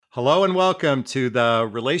Hello and welcome to the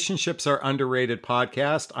Relationships Are Underrated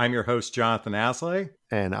podcast. I'm your host, Jonathan Asley.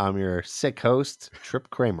 And I'm your sick host, Trip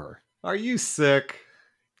Kramer. Are you sick?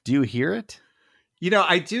 Do you hear it?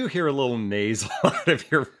 I do hear a little nasal out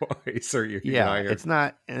of your voice. It's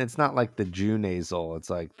not like the Jew nasal. It's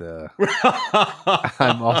like the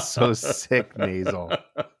I'm also sick nasal.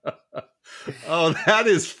 Oh, that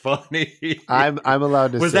is funny. I'm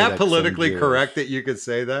allowed to Was say that politically correct that you could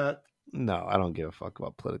say that? No, I don't give a fuck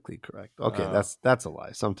about politically correct. Okay, that's a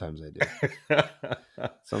lie. Sometimes I do.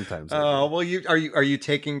 Sometimes I do. Well, are you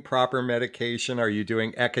taking proper medication? Are you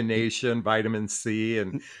doing echinacea, vitamin C,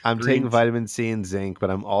 and I'm taking vitamin C and zinc,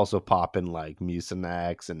 but I'm also popping like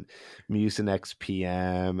Mucinex and Mucinex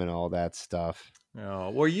PM and all that stuff. Oh,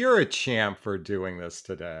 well, you're a champ for doing this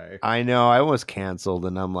today. I know. I was canceled,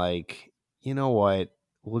 and I'm like, you know what?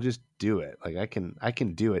 We'll just do it. Like I can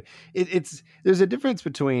do it. There's a difference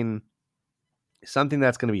between something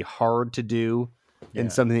that's going to be hard to do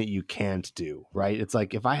and something that you can't do, right? It's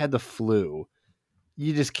like if I had the flu,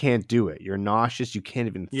 you just can't do it. You're nauseous. You can't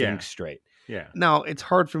even think straight. Yeah. Now, it's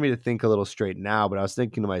hard for me to think a little straight now, but I was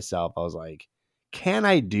thinking to myself, I was like, can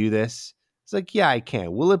I do this? It's like, yeah, I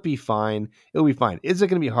can. Will it be fine? It'll be fine. Is it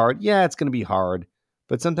going to be hard? Yeah, it's going to be hard.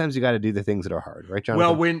 But sometimes you got to do the things that are hard, right,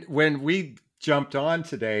 Jonathan? Well, when we jumped on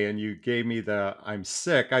today and you gave me the I'm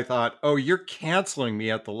sick, I thought, oh, you're canceling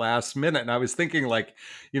me at the last minute. And I was thinking like,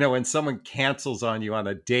 when someone cancels on you on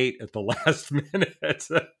a date at the last minute,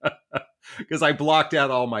 because I blocked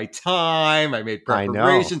out all my time. I made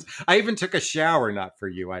preparations. I even took a shower, not for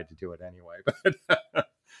you. I had to do it anyway. But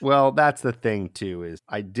well, that's the thing too, is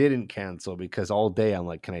I didn't cancel because all day I'm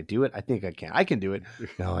like, can I do it? I think I can. I can do it.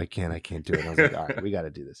 No, I can't. I can't do it. I was like, all right, we got to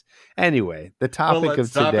do this. Anyway, the topic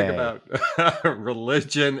of today. About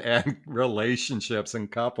religion and relationships and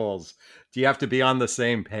couples. Do you have to be on the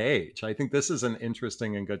same page? I think this is an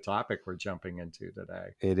interesting and good topic we're jumping into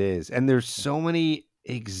today. It is. And there's so many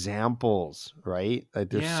examples, right? Like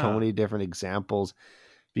there's so many different examples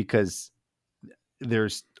because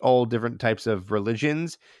there's all different types of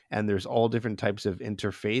religions and there's all different types of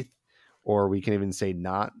interfaith, or we can even say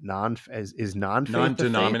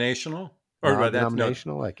non-denominational or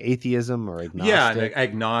non-denominational, like atheism or agnostic. Yeah,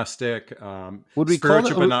 agnostic. Would we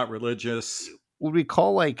spiritual but not religious? Would we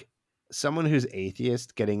call like someone who's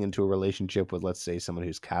atheist getting into a relationship with, let's say, someone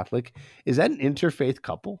who's Catholic? Is that an interfaith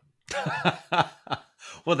couple?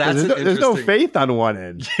 Well, there's no faith on one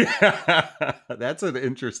end. Yeah, that's an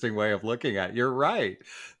interesting way of looking at it. You're right.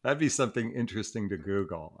 That'd be something interesting to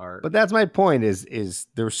Google. But that's my point is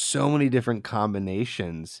there's so many different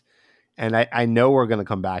combinations. And I know we're going to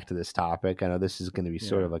come back to this topic. I know this is going to be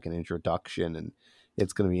sort of like an introduction, and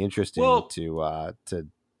it's going to be interesting to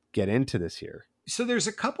get into this here. So there's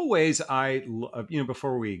a couple ways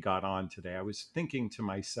before we got on today, I was thinking to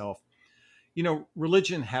myself,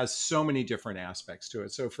 religion has so many different aspects to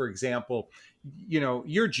it. So, for example,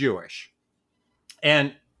 you're Jewish,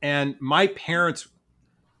 and my parents.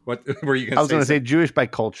 What were you going to say? I was going to say Jewish by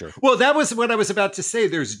culture. Well, that was what I was about to say.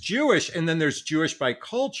 There's Jewish, and then there's Jewish by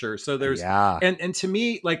culture. So there's and to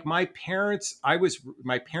me, like my parents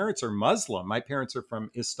are Muslim. My parents are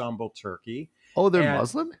from Istanbul, Turkey. Oh, they're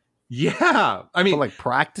Muslim? Yeah. I mean, but like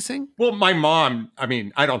practicing? Well, my mom,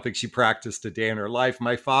 I don't think she practiced a day in her life.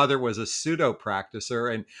 My father was a pseudo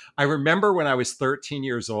practicer. And I remember when I was 13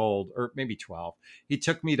 years old, or maybe 12, he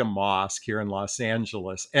took me to mosque here in Los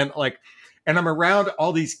Angeles. And I'm around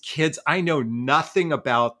all these kids. I know nothing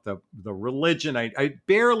about the religion. I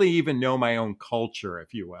barely even know my own culture,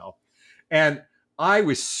 if you will. And I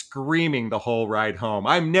was screaming the whole ride home,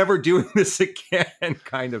 I'm never doing this again,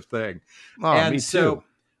 kind of thing. Oh, and me too.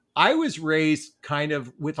 I was raised kind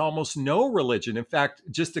of with almost no religion. In fact,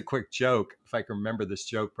 just a quick joke, if I can remember this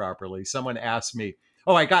joke properly, someone asked me,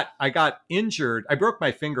 oh, I got injured. I broke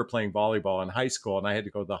my finger playing volleyball in high school and I had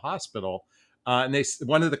to go to the hospital. And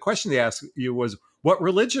one of the questions they asked you was, what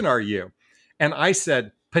religion are you? And I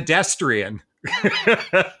said, pedestrian.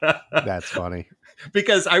 That's funny.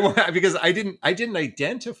 because I didn't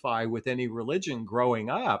identify with any religion growing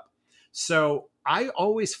up. So I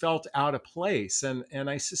always felt out of place. And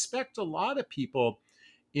I suspect a lot of people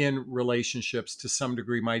in relationships to some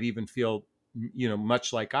degree might even feel,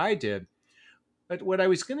 much like I did. But what I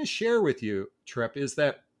was going to share with you, Trip, is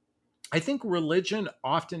that I think religion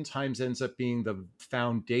oftentimes ends up being the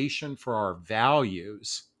foundation for our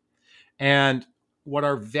values. And what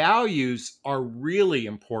our values are really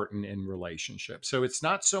important in relationships. So it's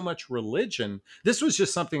not so much religion. This was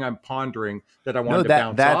just something I'm pondering that I wanted to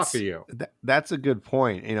bounce off of you. That's a good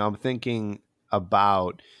point. I'm thinking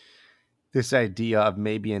about this idea of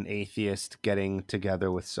maybe an atheist getting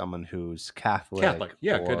together with someone who's Catholic Catholic.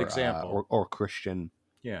 Yeah, good example. or Christian.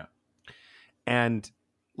 Yeah. And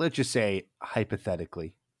let's just say,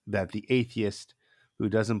 hypothetically, that the atheist who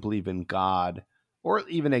doesn't believe in God or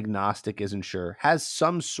even agnostic, isn't sure, has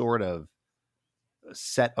some sort of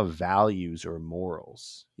set of values or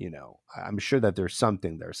morals. I'm sure that there's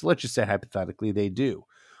something there. So let's just say, hypothetically, they do.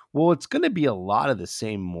 Well, it's going to be a lot of the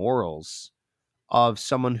same morals of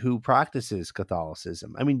someone who practices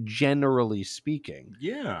Catholicism. I mean, generally speaking,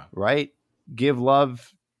 Yeah. right? Give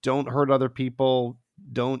love, don't hurt other people,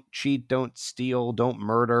 don't cheat, don't steal, don't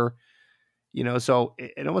murder. So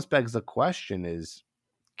it almost begs the question is,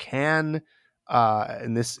 can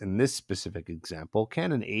in this specific example,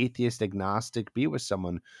 can an atheist agnostic be with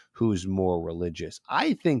someone who's more religious?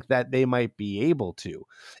 I think that they might be able to.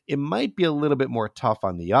 It might be a little bit more tough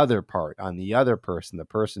on the other part, on the other person, the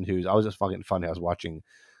person who's, I was just fucking funny. I was watching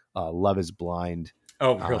Love is Blind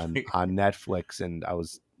Oh, on really? Netflix, and I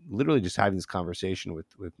was literally just having this conversation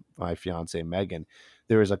with my fiance Megan.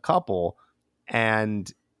 There is a couple,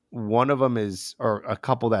 and one of them is, or a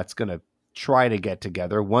couple that's going to try to get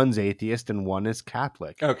together. One's atheist and one is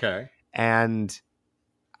Catholic. Okay. And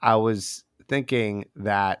I was thinking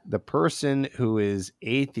that the person who is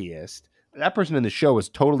atheist, that person in the show is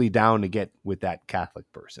totally down to get with that Catholic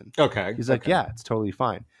person. Okay. He's like, okay. yeah, it's totally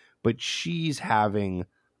fine. But she's having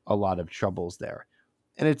a lot of troubles there.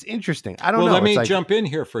 And it's interesting. I don't know. Let me like, jump in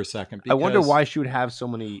here for a second. I wonder why she would have so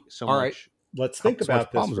all much. Right. Let's think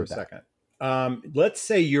about this for a that. second. Let's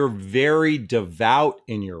say you're very devout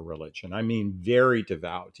in your religion. I mean, very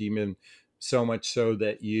devout, even so much so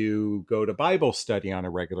that you go to Bible study on a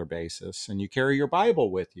regular basis and you carry your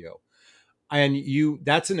Bible with you. And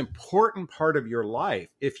that's an important part of your life.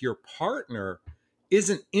 If your partner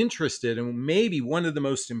isn't interested in maybe one of the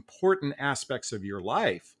most important aspects of your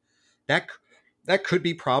life, that could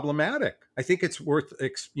be problematic. I think it's worth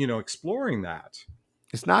exploring that.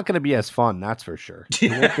 It's not going to be as fun, that's for sure.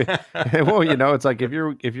 Well, it's like if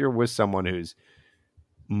you're with someone who's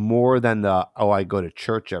more than I go to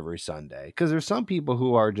church every Sunday, because there's some people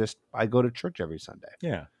who are just, I go to church every Sunday.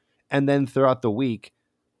 Yeah. And then throughout the week,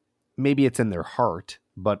 maybe it's in their heart,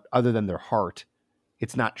 but other than their heart,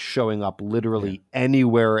 it's not showing up literally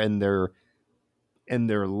anywhere in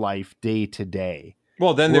their life day to day.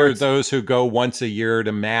 Well, then there are those who go once a year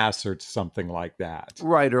to mass or something like that.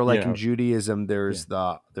 Right. Or like in Judaism, there's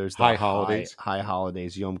the high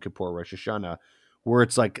holidays, Yom Kippur, Rosh Hashanah, where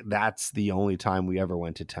it's like, that's the only time we ever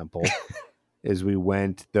went to temple is we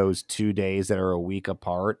went those 2 days that are a week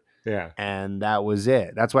apart. Yeah. And that was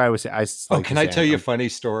it. That's why I was, can I tell you a funny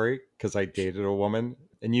story? Because I dated a woman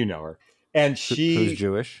and you know her. And who's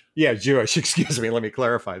Jewish? Yeah, Jewish. Excuse me. Let me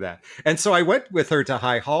clarify that. And so I went with her to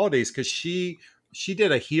high holidays because she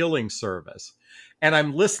did a healing service. And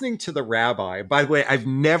I'm listening to the rabbi. By the way, I've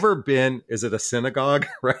never been, is it a synagogue,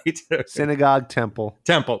 right? Synagogue, temple,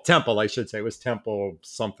 I should say. It was temple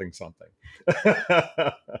something.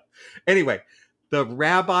 Anyway, the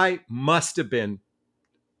rabbi must have been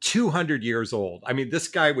 200 years old. I mean, this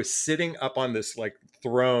guy was sitting up on this like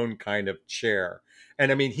throne kind of chair.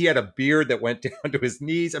 And I mean, he had a beard that went down to his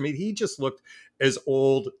knees. I mean, he just looked as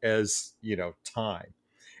old as, time.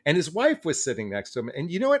 And his wife was sitting next to him. And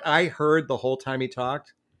you know what I heard the whole time he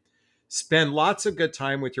talked? Spend lots of good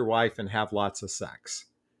time with your wife and have lots of sex.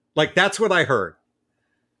 Like, that's what I heard.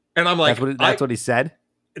 And I'm like, that's what he said?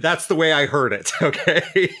 That's the way I heard it.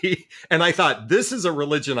 Okay. And I thought, this is a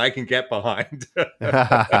religion I can get behind.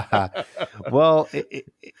 Well,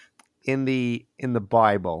 in the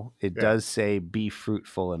Bible, it does say be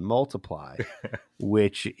fruitful and multiply,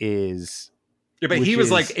 which is... Yeah, but he was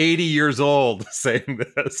like 80 years old saying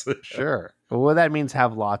this. Sure. Well, that means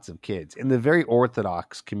have lots of kids. In the very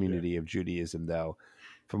Orthodox community of Judaism, though,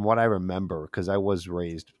 from what I remember, because I was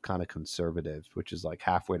raised kind of conservative, which is like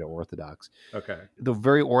halfway to Orthodox. Okay. The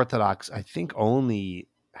very Orthodox, I think, only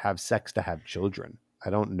have sex to have children. I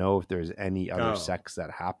don't know if there's any other sex that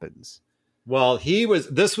happens. Well,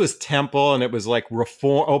 this was temple and it was like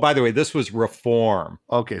reform. Oh, by the way, this was reform.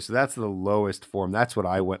 Okay, so that's the lowest form. That's what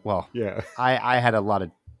I went. Well, yeah, I had a lot of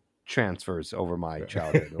transfers over my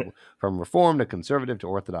childhood from reform to conservative to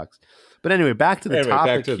Orthodox. But anyway, back to the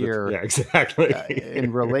topic here. Yeah, exactly.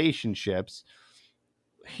 In relationships,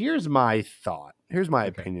 here's my thought. Here's my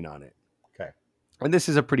opinion on it. Okay. And this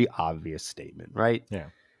is a pretty obvious statement, right? Yeah.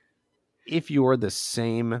 If you're the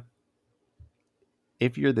same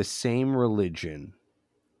religion,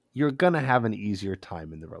 you're going to have an easier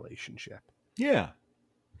time in the relationship. Yeah.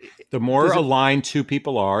 The more Does it aligned two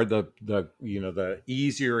people are, the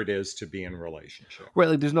easier it is to be in relationship. right?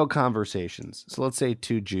 Like, there's no conversations. So let's say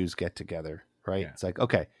two Jews get together, right? Yeah. It's like,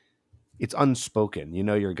 okay, it's unspoken. You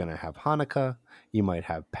know, you're going to have Hanukkah, you might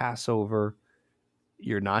have Passover,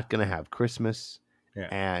 you're not going to have Christmas, Yeah.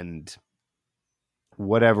 and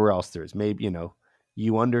whatever else there is. Maybe,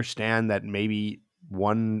 you understand that maybe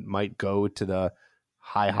one might go to the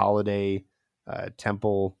high holiday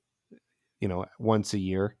temple, once a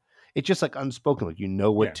year. It's just like unspoken, like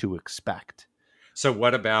what Yeah. to expect. So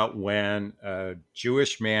what about when a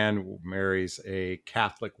Jewish man marries a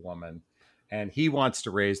Catholic woman and he wants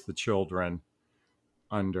to raise the children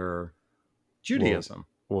under Well, Judaism?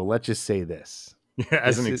 let's just say this.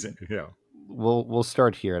 As an This is example. Yeah. we'll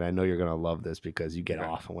start here, and I know you're gonna love this because you get Okay.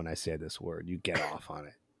 off when I say this word. You get off on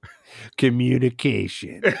it.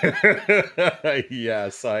 Communication.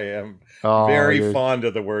 Yes, I am Oh, very fond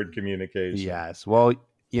of the word communication. yes. Well,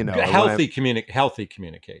 Healthy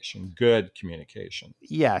communication, good communication.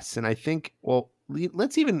 yes, and I think, well,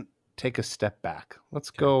 let's even take a step back. Let's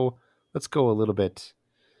Okay. go. Let's go a little bit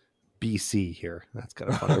BC here. That's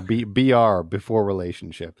kind of fun. Or BR, before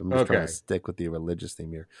relationship. I'm just trying to Okay. stick with the religious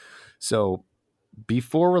theme here. So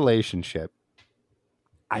before relationship,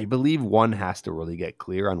 I believe one has to really get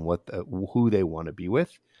clear on who they want to be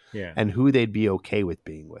with Yeah. and who they'd be okay with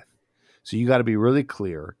being with. So you got to be really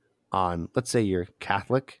clear on, let's say you're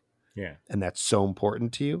Catholic Yeah. and that's so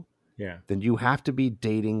important to you, Yeah. then you have to be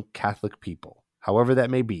dating Catholic people, however that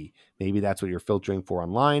may be. Maybe that's what you're filtering for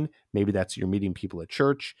online. Maybe that's you're meeting people at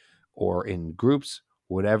church or in groups,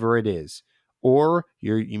 whatever it is. Or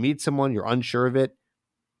you meet someone, you're unsure of it.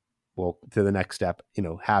 Well, to the next step,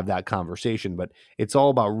 have that conversation. But it's all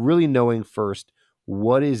about really knowing first,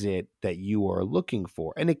 what is it that you are looking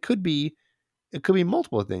for? And it could be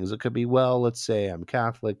multiple things. It could be, well, let's say I'm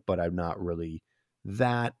Catholic, but I'm not really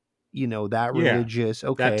that, that Yeah. religious. That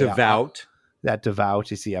Okay. devout. That devout.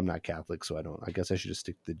 You see, I'm not Catholic, so I guess I should just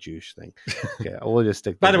stick to the Jewish thing. Okay. We'll just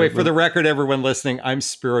stick By to the way, for the record, everyone listening, I'm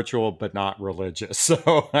spiritual but not religious.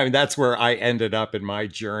 So I mean, that's where I ended up in my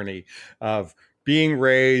journey of being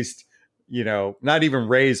raised, not even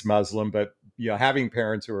raised Muslim, but having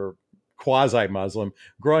parents who are quasi-Muslim,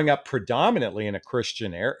 growing up predominantly in a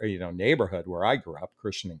Christian neighborhood where I grew up,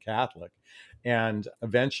 Christian and Catholic, and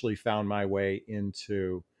eventually found my way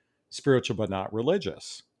into spiritual but not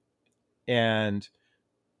religious. And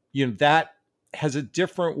that has a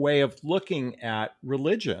different way of looking at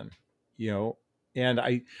religion, you know and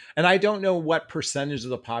I don't know what percentage of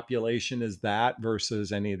the population is that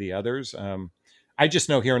versus any of the others. I just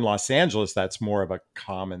know here in Los Angeles that's more of a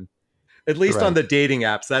common, at least on right the dating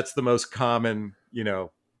apps, that's the most common,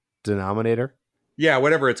 denominator. yeah,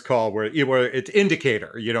 whatever it's called, where it's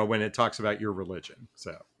indicator, when it talks about your religion.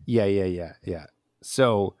 So Yeah.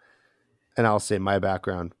 So, and I'll say my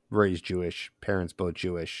background, raised Jewish, parents both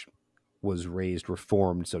Jewish, was raised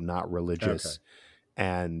Reformed, so not okay. religious,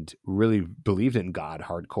 and really believed in God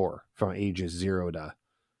hardcore from ages 0 to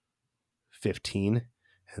 15.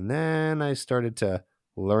 And then I started to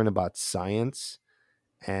learn about science,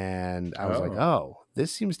 and I was like, Oh, oh,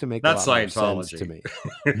 this seems to make a not lot more sense to Scientology. me.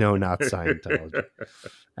 No, not Scientology.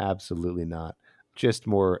 Absolutely not. Just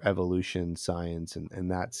more evolution science,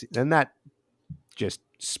 and that just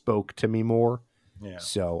spoke to me more. Yeah.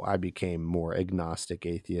 So I became more agnostic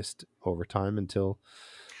atheist over time until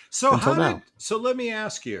So now. let me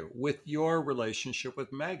ask you, with your relationship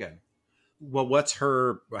with Megan, well,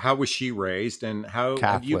 how was she raised and how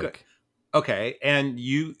have you got, Catholic. okay. And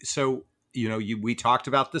we talked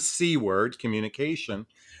about the C word, communication.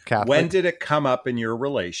 When Catholic. did it come up in your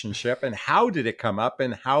relationship and how did it come up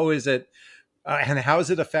and how is it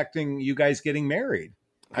affecting you guys getting married?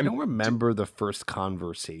 I I'm don't d- remember the first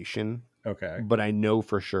conversation, okay. but I know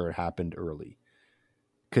for sure it happened early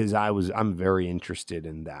because I'm very interested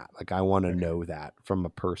in that. Like, I want to Okay. know that from a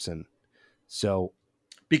person. So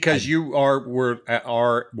Because I you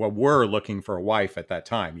were looking for a wife at that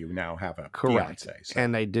time. You now have a correct, fiance. So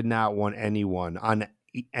and I did not want anyone on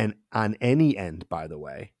any end, by the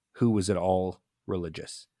way, who was at all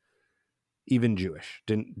religious, even Jewish.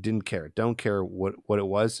 Didn't care. Don't care what it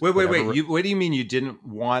was. wait. Whatever. What do you mean you didn't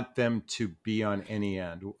want them to be on any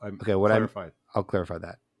end? Okay, Clarify. I'll clarify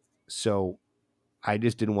that. So I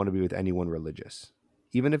just didn't want to be with anyone religious,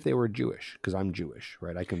 even if they were Jewish, because I'm Jewish,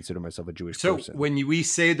 right? I consider myself a Jewish So person. when we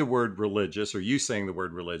say the word religious, or you saying the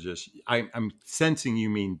word religious, I'm sensing you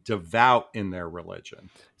mean devout in their religion.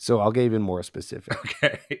 So I'll get even more specific.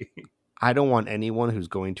 Okay. I don't want anyone who's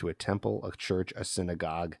going to a temple, a church, a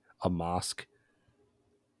synagogue, a mosque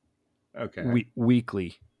Okay.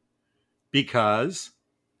 weekly, Because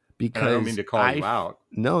And I don't mean because to call you out.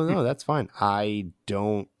 no, that's fine. I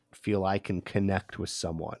don't feel I can connect with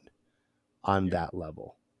someone on Yeah. that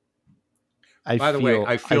level. By the way,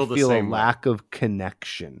 I I feel the feel a same way. lack of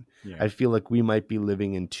connection. Yeah. I feel like we might be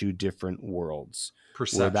living in two different worlds where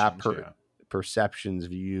Perceptions. Yeah. perceptions,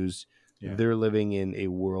 views, Yeah. they're living in a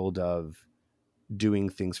world of doing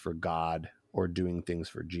things for God or doing things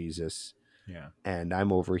for Jesus. Yeah. And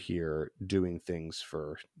I'm over here doing things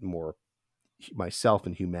for more myself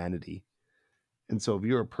and humanity. And so if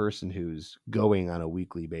you're a person who's going on a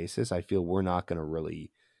weekly basis, I feel we're not going to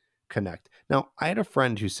really connect. Now, I had a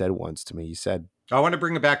friend who said once to me, he said, I want to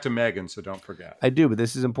bring it back to Megan, so don't forget. I do, but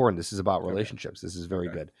this is important. This is about Okay. relationships. This is very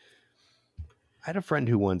Okay. good. I had a friend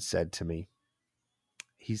who once said to me,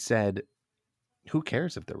 he said, who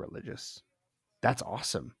cares if they're religious? That's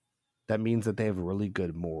awesome. That means that they have really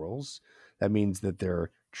good morals. That means that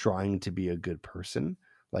they're trying to be a good person.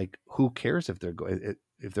 Like, who cares if they're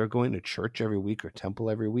going to church every week or temple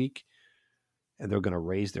every week, and they're going to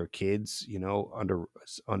raise their kids,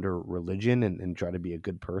 under religion and try to be a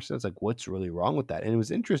good person? It's like, what's really wrong with that? And it was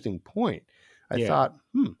an interesting point. I Yeah. thought,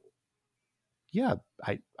 yeah,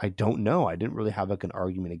 I don't know. I didn't really have like an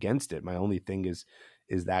argument against it. My only thing is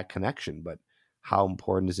that connection. But how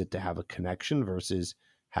important is it to have a connection versus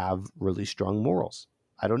have really strong morals?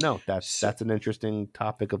 I don't know. So, That's an interesting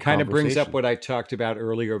topic of kind of brings up conversation. what I talked about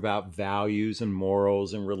earlier about values and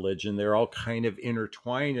morals and religion. They're all kind of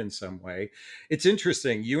intertwined in some way. It's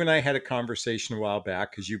interesting. You and I had a conversation a while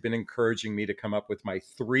back because you've been encouraging me to come up with my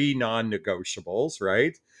 3 non-negotiables,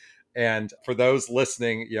 right? And for those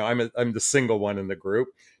listening, I'm the single one in the group.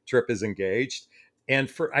 Trip is engaged, and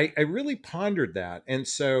I really pondered that, and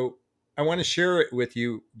so I want to share it with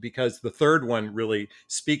you because the third one really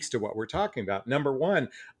speaks to what we're talking about. Number one,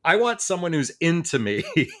 I want someone who's into me,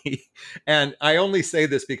 and I only say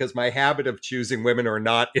this because my habit of choosing women who are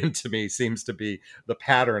not into me seems to be the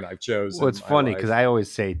pattern I've Well, chosen in it's my funny because life. I always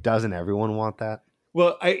say, doesn't everyone want that?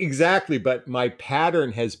 Well, exactly. But my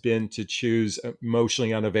pattern has been to choose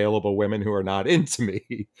emotionally unavailable women who are not into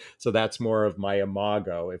me. So that's more of my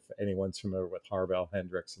imago, if anyone's familiar with Harvell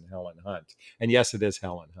Hendricks and Helen Hunt. And yes, it is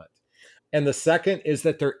Helen Hunt. And the second is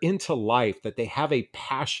that they're into life, that they have a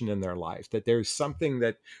passion in their life, that there's something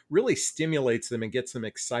that really stimulates them and gets them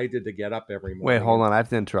excited to get up every Wait, morning. hold And on. I have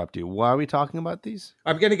to interrupt you. Why are we talking about these?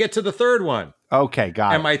 I'm going to get to the third one. Okay,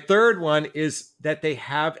 got And it. my third one is that they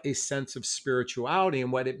have a sense of spirituality.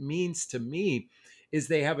 And what it means to me is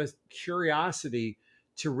they have a curiosity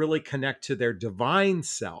to really connect to their divine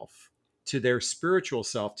self, to their spiritual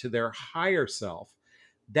self, to their higher self.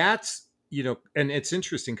 That's, and it's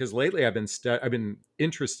interesting because lately I've been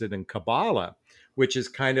interested in Kabbalah, which is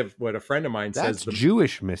kind of what a friend of mine says That's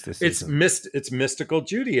Jewish mysticism. it's mystical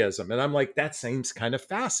Judaism. And I'm like, that seems kind of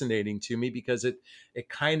fascinating to me because it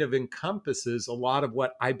kind of encompasses a lot of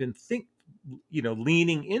what I've been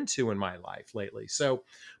leaning into in my life lately. So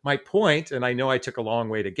my point, and I know I took a long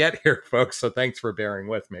way to get here, folks, so thanks for bearing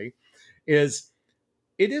with me, is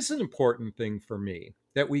it is an important thing for me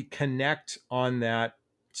that we connect on that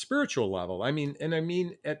spiritual level. I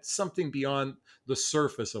mean at something beyond the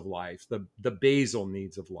surface of life, the basal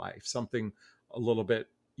needs of life, something a little bit,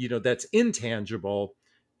 that's intangible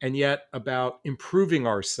and yet about improving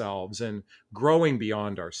ourselves and growing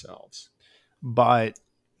beyond ourselves. But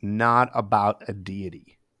not about a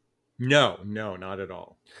deity. No, no, not at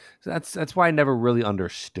all. So that's why I never really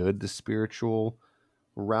understood the spiritual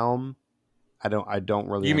realm. I don't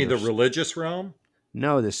really You mean the understand. religious realm?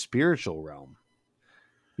 No, the spiritual realm.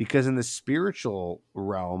 Because in the spiritual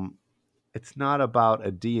realm, it's not about a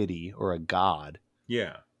deity or a god.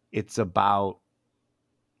 Yeah. It's about,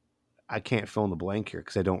 I can't fill in the blank here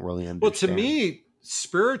because I don't really Well, to understand. me,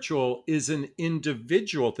 spiritual is an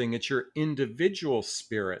individual thing. It's your individual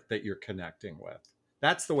spirit that you're connecting with.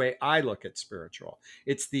 That's the way I look at spiritual.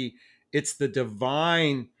 It's the it's the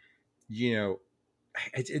divine, you know,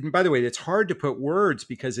 and by the way, it's hard to put words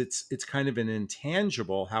because it's kind of an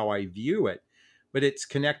intangible how I view it, but it's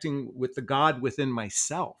connecting with the God within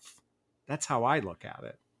myself. That's how I look at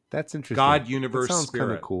it. That's interesting. God, That universe, sounds kind of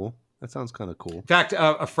spirit. cool. That sounds kind of cool. In fact,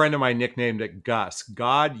 a friend of mine nicknamed it Gus,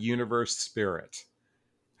 God, universe, spirit.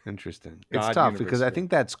 Interesting. It's God, tough universe, because I spirit. think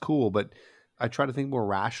that's cool, but I try to think more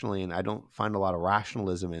rationally, and I don't find a lot of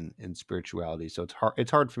rationalism in spirituality. So it's hard.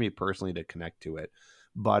 It's hard for me personally to connect to it.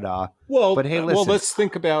 But Well, hey, well, listen. let's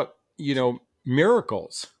think about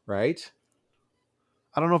miracles, right?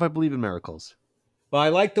 I don't know if I believe in miracles. Well, I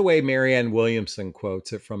like the way Marianne Williamson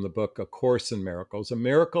quotes it from the book A Course in Miracles. A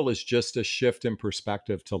miracle is just a shift in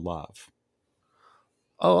perspective to love.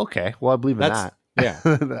 Oh, okay. Well, I believe in That's that.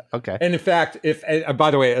 Yeah. Okay. And in fact, if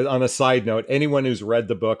by the way, on a side note, anyone who's read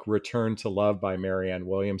the book Return to Love by Marianne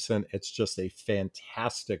Williamson, it's just a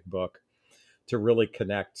fantastic book to really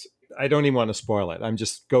connect. I don't even want to spoil it. I'm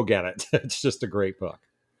just go get it. It's just a great book.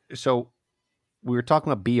 So we were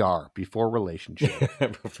talking about BR, before relationship,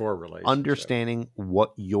 Before relationship. understanding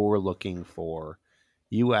what you're looking for.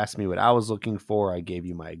 You asked me what I was looking for. I gave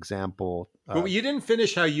you my example. But you didn't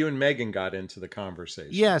finish how you and Megan got into the conversation.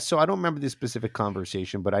 Yeah, so I don't remember the specific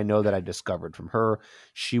conversation, but I know that I discovered from her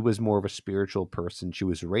she was more of a spiritual person. She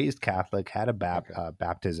was raised Catholic, had a Okay.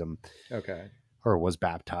 baptism, Okay. or was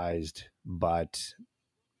baptized, but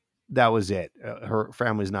that was it. Her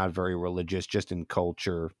family's not very religious, just in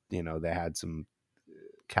culture. You know, they had some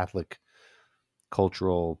Catholic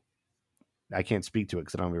cultural. I can't speak to it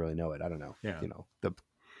because I don't really know it. I don't know. Yeah. You know, the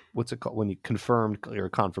what's it called when you confirmed your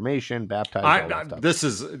confirmation, baptized, all that stuff. This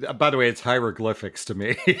is, by the way, it's hieroglyphics to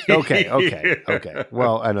me. Okay.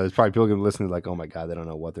 Well, I know there's probably people going to listen like, oh my god, they don't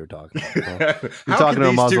know what they're talking about. Well, you're How talking can to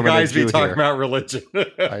a these two Muslim and a guys be Jew talking here. about religion?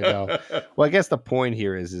 I know. Well, I guess the point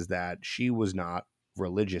here is that she was not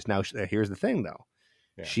religious. Now, here's the thing, though.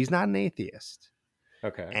 Yeah. She's not an atheist,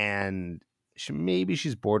 Okay. and maybe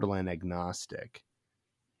she's borderline agnostic,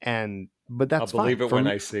 but that's I'll believe fine. it when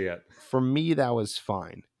I see it. For me, that was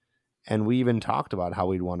fine. And we even talked about how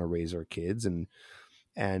we'd want to raise our kids, and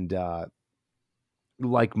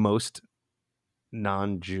like most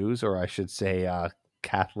non-Jews, or I should say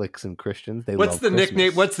Catholics and Christians, they What's love the Christmas.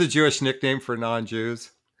 Nickname? What's the Jewish nickname for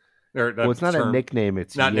non-Jews? Or Well, it's not term? a nickname,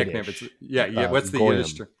 it's Not Yiddish. nickname. It's yeah. What's the Goyim,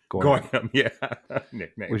 Yiddish term? Goyim. Goyim. Yeah,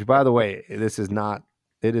 nickname. Which, by the way, it is not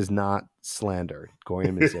slander.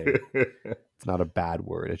 Goyim is it's not a bad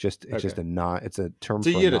word. It's just it's a term for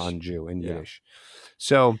a non-Jew in Yiddish.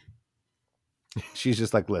 So she's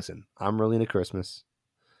just like, listen, I'm really into Christmas.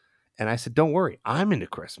 And I said, don't worry, I'm into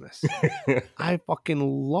Christmas. I fucking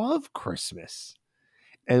love Christmas.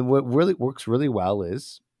 And what really works really well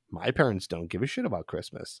is my parents don't give a shit about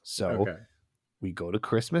Christmas. So we go to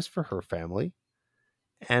Christmas for her family.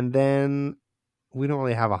 And then we don't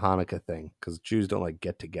really have a Hanukkah thing because Jews don't like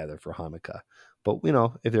get together for Hanukkah. But, you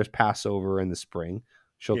know, if there's Passover in the spring,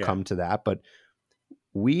 she'll come to that. But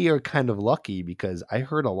we are kind of lucky because I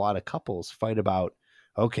heard a lot of couples fight about,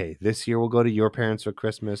 okay, this year we'll go to your parents for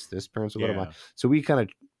Christmas. This parents will go to mine. So we kind of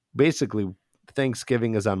basically,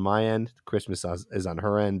 Thanksgiving is on my end, Christmas is on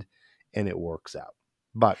her end, and it works out.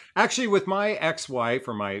 But actually, with my ex-wife,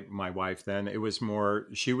 or my wife then, it was more,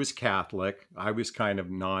 she was Catholic. I was kind of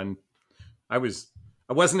I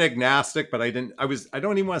wasn't agnostic, but I don't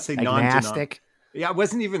even want to say agnostic. Yeah, I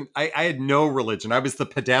wasn't even, I had no religion. I was the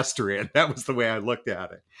pedestrian. That was the way I looked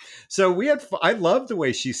at it. So I loved the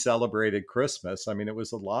way she celebrated Christmas. I mean, it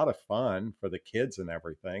was a lot of fun for the kids and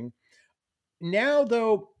everything. Now,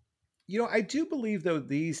 though, I do believe, though,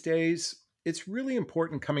 these days, it's really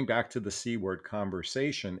important, coming back to the C word,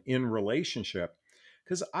 conversation in relationship,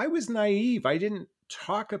 because I was naive. I didn't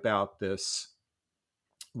talk about this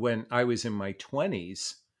when I was in my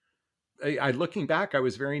 20s. Looking back, I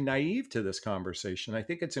was very naive to this conversation. I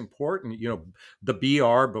think it's important, the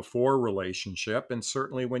BR, before relationship, and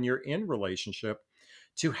certainly when you're in relationship,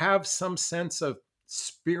 to have some sense of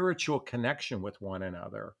spiritual connection with one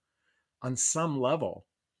another on some level.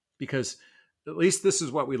 Because at least this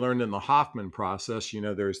is what we learned in the Hoffman process.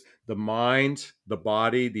 There's the mind, the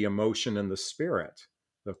body, the emotion, and the spirit,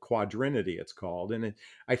 the quadrinity it's called. And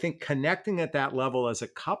I think connecting at that level as a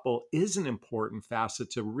couple is an important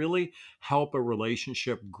facet to really help a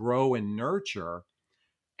relationship grow and nurture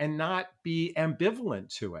and not be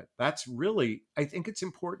ambivalent to it. That's really, I think it's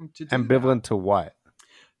important to do ambivalent to what?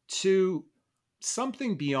 To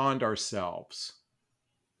something beyond ourselves.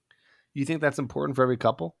 You think that's important for every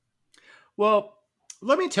couple? Well,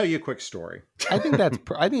 let me tell you a quick story. I think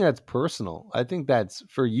that's personal. I think that's,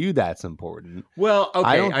 for you, that's important. Well,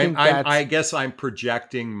 okay. I guess I'm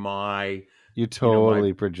projecting my. You're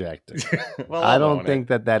totally projecting. Well, I don't think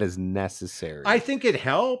that is necessary. I think it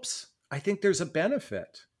helps. I think there's a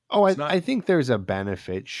benefit. Oh, I think there's a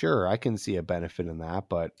benefit. Sure, I can see a benefit in that,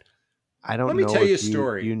 but I don't know. Let me tell you a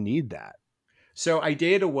story. You need that. So I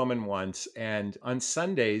dated a woman once, and on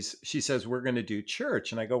Sundays, she says, we're going to do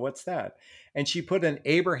church. And I go, what's that? And she put an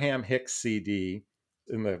Abraham Hicks CD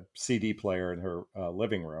in the CD player in her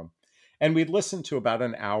living room. And we'd listen to about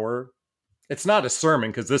an hour. It's not a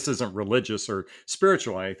sermon, because this isn't religious or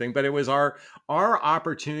spiritual or anything, but it was our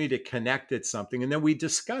opportunity to connect at something. And then we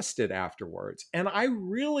discussed it afterwards. And I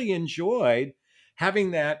really enjoyed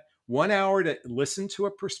having that 1 hour to listen to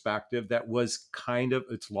a perspective that was kind of,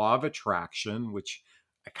 it's law of attraction, which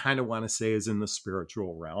I kind of want to say is in the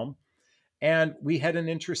spiritual realm. and we had an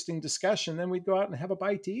interesting discussion. Then we'd go out and have a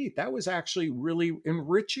bite to eat. That was actually really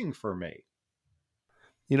enriching for me.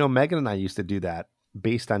 You know, Megan and I used to do that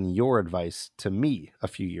based on your advice to me a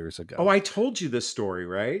few years Oh, ago. I told you this story,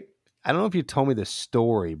 right? I don't know if you told me this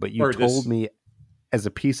story, but you Or told this. me as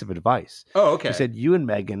a piece of advice. Oh, You okay. said you and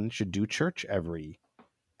Megan should do church every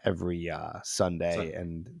Sunday, Sunday.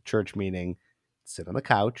 and church meaning sit on the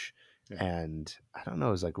couch Yeah. and I don't know,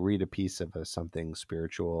 it was like read a piece of something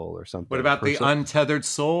spiritual or What something about the personal. untethered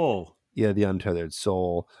soul? Yeah, the untethered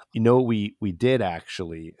soul. You know, we did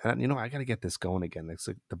actually, and you know, I got to get this going again. It's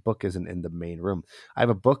like the book isn't in the main room. I have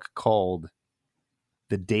a book called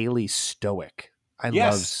The Daily Stoic. I love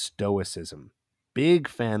Yes. stoicism. Big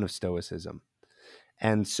fan of stoicism.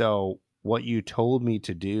 And so what you told me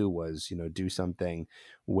to do was, you know, do something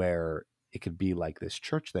where it could be like this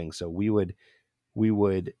church thing. So we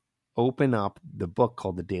would open up the book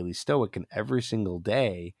called The Daily Stoic, and every single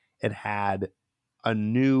day it had a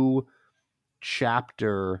new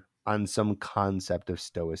chapter on some concept of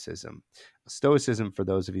stoicism. Stoicism, for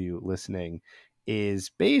those of you listening, is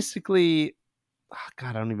basically, God,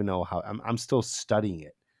 I don't even know how. I'm still studying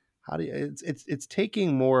it. How do you, it's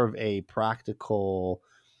taking more of a practical,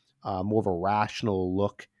 more of a rational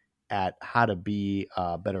look at how to be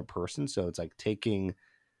a better person. So it's like taking,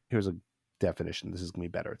 here's a definition. This is going to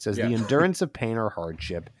be better. It says Yeah. the endurance of pain or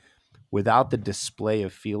hardship without the display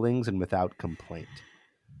of feelings and without complaint.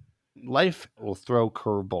 Life will throw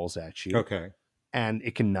curveballs at you, Okay. and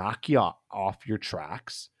it can knock you off your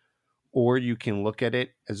tracks, or you can look at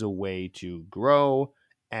it as a way to grow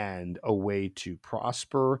and a way to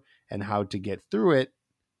prosper and how to get through it,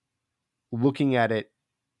 looking at it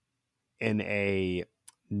in a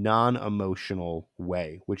non-emotional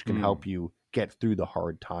way, which can Mm. help you get through the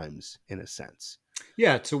hard times in a sense.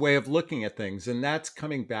 Yeah, it's a way of looking at things. And that's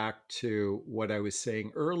coming back to what I was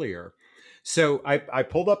saying earlier. So I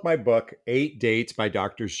pulled up my book, Eight Dates by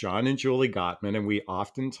Doctors John and Julie Gottman. And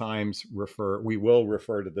we will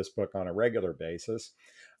refer to this book on a regular basis.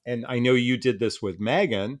 And I know you did this with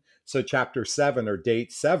Megan. So chapter 7 or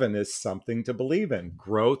date 7 is something to believe in,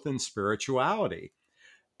 growth and spirituality.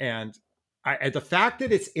 And the fact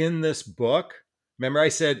that it's in this book, remember I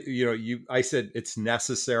said, I said it's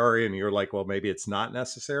necessary, and you're like, well, maybe it's not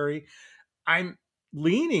necessary. I'm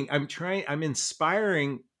I'm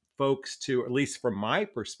inspiring folks to, at least from my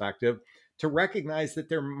perspective, to recognize that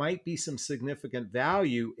there might be some significant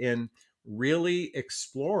value in really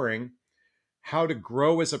exploring how to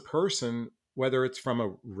grow as a person, whether it's from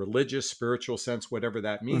a religious, spiritual sense, whatever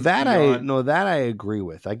that means, That I beyond. no, that I agree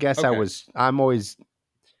with. I guess Okay.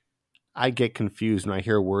 I get confused when I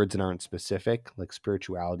hear words that aren't specific. Like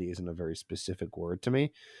spirituality isn't a very specific word to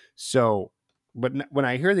me. So, but when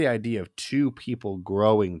I hear the idea of two people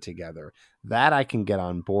growing together, that I can get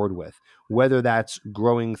on board with. Whether that's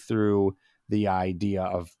growing through the idea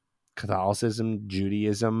of Catholicism,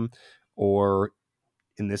 Judaism, or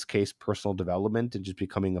in this case, personal development and just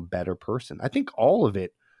becoming a better person. I think all of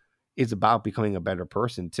it is about becoming a better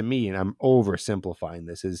person to me. And I'm oversimplifying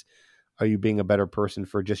this is, are you being a better person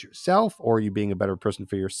for just yourself, or are you being a better person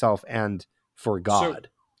for yourself and for So God?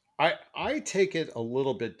 I take it a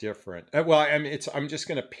little bit different. Well, I'm just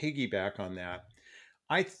going to piggyback on that.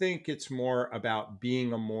 I think it's more about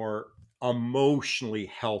being a more emotionally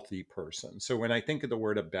healthy person. So when I think of the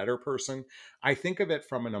word a better person, I think of it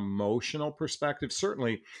from an emotional perspective,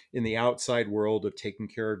 certainly in the outside world of taking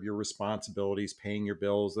care of your responsibilities, paying your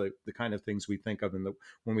bills, the kind of things we think of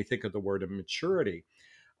when we think of the word of maturity.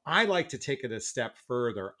 I like to take it a step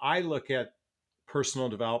further. I look at personal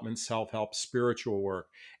development, self help, spiritual work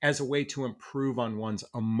as a way to improve on one's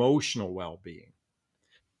emotional well being.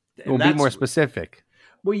 We'll And be that's, more specific.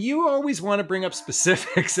 well, you always want to bring up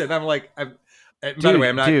specifics. And I'm like, and by the way,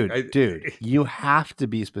 I'm Dude, not, dude, dude, you have to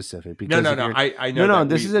be specific no, because no, if no. you're, I no, know no, that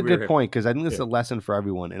this is a good we're, point because I think this is yeah, a lesson for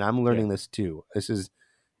everyone. And I'm yeah. learning this too.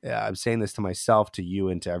 I'm saying this to myself, to you,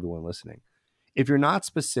 and to everyone listening. If you're not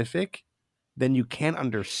specific, then you can't So,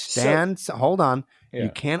 understand. Hold on. You yeah.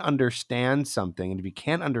 can't understand something. And if you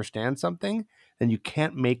can't understand something, then you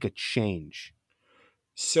can't make a change.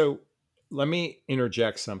 So let me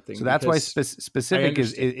interject So something that's why because I specific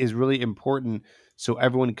is, understand. is really important so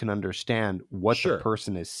everyone can understand what the Sure.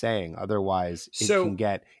 person is saying. Otherwise, it can So,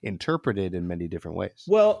 get interpreted in many different ways.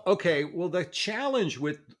 well, okay. Well, the challenge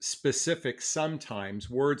with specifics, sometimes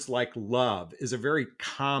words like love is a very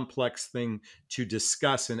complex thing to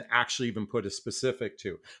discuss and actually even put a specific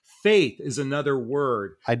to. Faith is another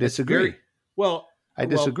word I that's very, disagree. well, I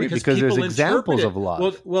disagree because because there's people interpret examples it. of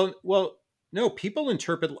love. Well, No, people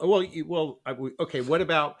interpret. Well, okay. What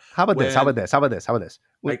about How about this? How about when this? How about this? How about this?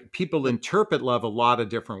 like people interpret love a lot of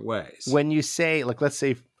different ways? When you say, like, let's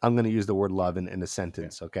say I'm going to use the word love in a Yeah,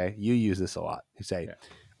 sentence, okay? You use this a lot. You say,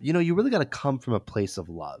 yeah, you really got to come from a place of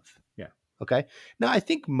love, yeah. okay? Now, I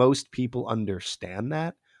think most people understand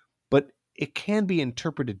that, but it can be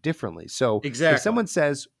interpreted differently. So if Exactly. someone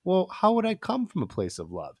says, well, how would I come from a place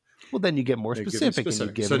of love? Well, then you get more They give you specific and you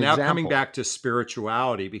specific. give So an now coming example. back to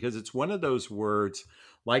spirituality, because it's one of those words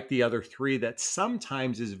like the other three that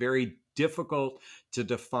sometimes is very difficult to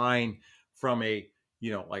define from a,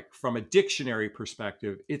 like from a dictionary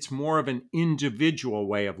perspective. It's more of an individual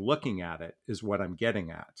way of looking at it, is what I'm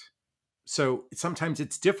getting at. So sometimes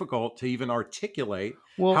it's difficult to even articulate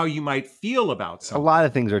how Well, you might feel about a lot of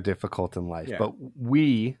something. things are difficult in life, Yeah. but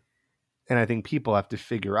and I think people have to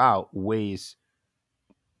figure out ways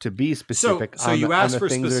to be So specific so on you on asked the for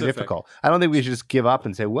things that are specific. difficult. I don't think we should just give up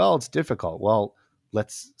and say, "Well, it's difficult." Well,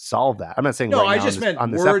 let's solve that. I'm not saying No, right I now just meant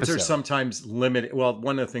on this words are episode. sometimes limited. Well,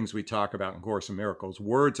 one of the things we talk about in Course in Miracles,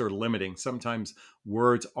 words are limiting. Sometimes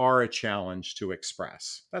words are a challenge to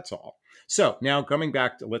express. That's all. So now coming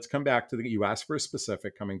back to, let's come back to you asked for a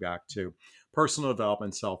specific, coming back to personal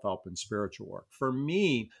development, self help, and spiritual work. For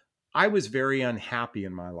me, I was very unhappy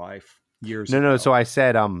in my life years No, no. So ago. I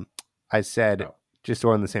said Oh, just so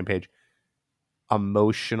we're on the same page.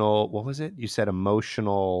 Emotional. What was it? You said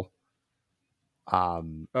emotional.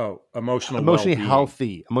 Um, emotional well emotionally being.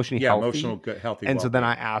 healthy. Emotionally Yeah, healthy. emotional, good, healthy And so well then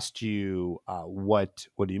I being. asked you, what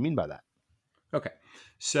do you mean by that? Okay.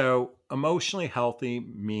 So emotionally healthy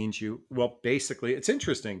means well, basically, it's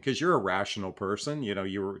interesting because you're a rational person.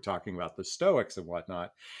 You were talking about the Stoics and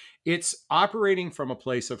whatnot. It's operating from a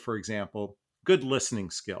place of, for example, good listening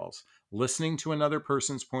skills, listening to another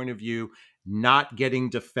person's point of view, not getting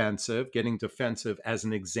defensive. Getting defensive, as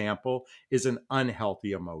an example, is an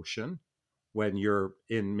unhealthy emotion. When you're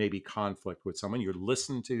in maybe conflict with someone, you're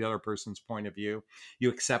listening to the other person's point of view. You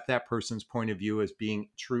accept that person's point of view as being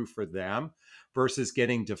true for them, versus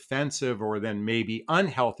getting defensive, or then maybe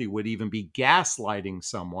unhealthy would even be gaslighting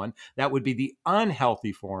someone. That would be the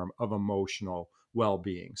unhealthy form of emotional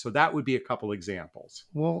well-being. So that would be a couple examples.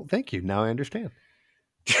 Well, thank you. Now I understand.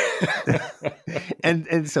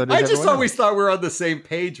 And so does I just everyone always else. thought we're on the same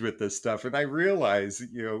page with this stuff, and I realize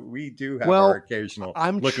we do have our Well, occasional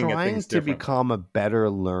I'm looking at trying things to differently. become a better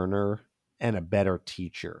learner and a better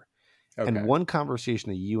teacher. And Okay. one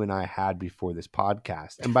conversation that you and I had before this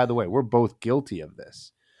podcast, and by the way, we're both guilty of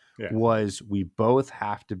this, Yeah. was we both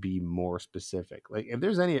have to be more specific. Like, if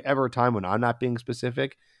there's any ever a time when I'm not being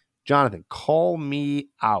specific, Jonathan, call me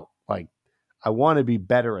out. Like, I want to be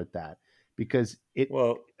better at that, because it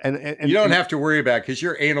Well, and you and don't and have to worry about it because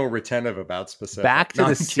you're anal retentive about back specific. to No, the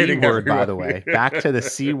I'm C kidding, word, by everyone. the way. Back to the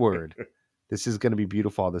C word. This is going to be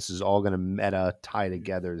beautiful. This is all going to meta tie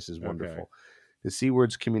together. This is Okay. wonderful. The C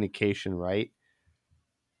word's communication, right?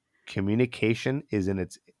 Communication is in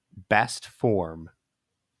its best form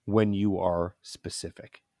when you are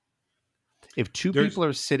specific. If two There's people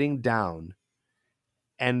are sitting down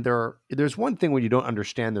and there's one thing when you don't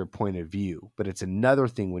understand their point of view, but it's another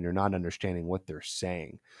thing when you're not understanding what they're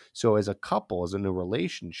saying. So as a couple, as in a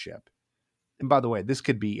relationship, and by the way, this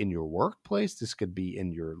could be in your workplace, this could be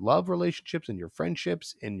in your love relationships, in your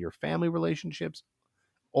friendships, in your family relationships,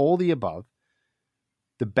 all the above.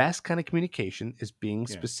 The best kind of communication is being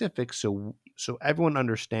yeah. specific, so everyone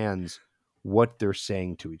understands what they're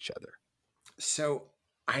saying to each other. So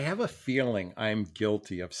I have a feeling I'm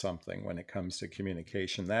guilty of something when it comes to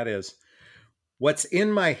communication. That is, what's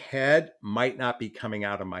in my head might not be coming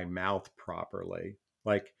out of my mouth properly.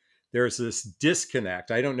 Like, there's this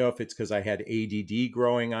disconnect. I don't know if it's because I had ADD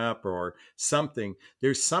growing up or something.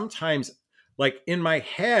 There's sometimes, like, in my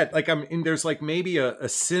head, like there's like maybe a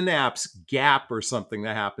synapse gap or something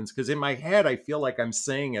that happens, because in my head I feel like I'm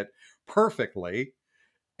saying it perfectly,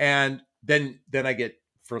 and then I get,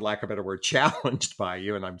 for lack of a better word, challenged by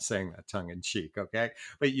you, and I'm saying that tongue in cheek, okay?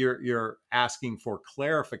 But you're asking for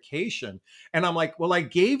clarification, and I'm like, well, I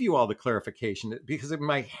gave you all the clarification because in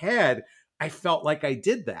my head I felt like I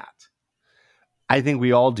did that. I think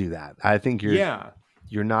we all do that. I think Yeah.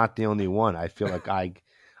 you're not the only one. I feel like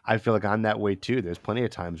I'm that way too. There's plenty of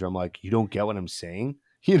times where I'm like, you don't get what I'm saying.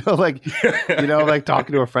 Like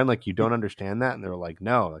talking to a friend, like, you don't understand that. And they're like,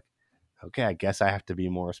 no, like, okay, I guess I have to be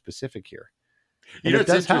more specific here. And it It's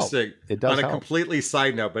does help. interesting, It on does a help. completely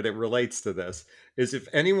side note, but it relates to this, is if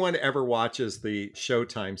anyone ever watches the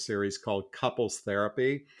Showtime series called Couples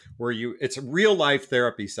Therapy, where it's real life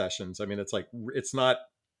therapy sessions. I mean, it's like, it's not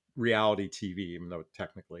reality TV, even though it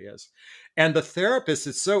technically is. And the therapist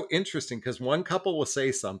is so interesting because one couple will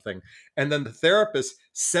say something, and then the therapist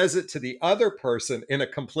says it to the other person in a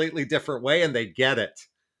completely different way, and they get it.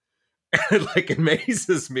 And it like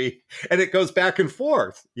amazes me. And it goes back and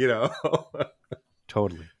forth, you know.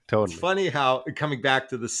 Totally. It's funny how, coming back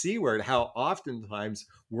to the C word, how oftentimes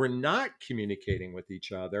we're not communicating with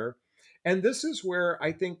each other. And this is where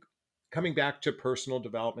I think, coming back to personal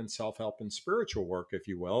development, self-help, and spiritual work, if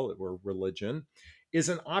you will, or religion, is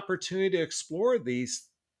an opportunity to explore these,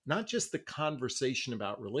 not just the conversation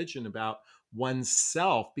about religion, about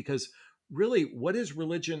oneself, because really, what is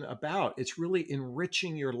religion about? It's really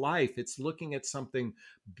enriching your life. It's looking at something,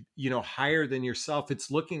 higher than yourself.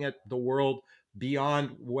 It's looking at the world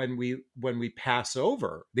beyond when we pass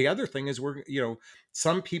over. The other thing is,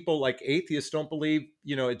 some people, like atheists, don't believe,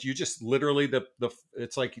 you just literally,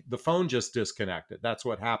 it's like the phone just disconnected. That's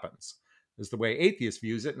what happens, is the way atheist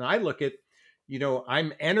views it. And I look at,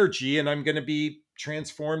 I'm energy and I'm going to be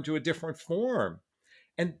transformed to a different form.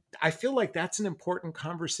 And I feel like that's an important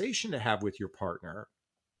conversation to have with your partner.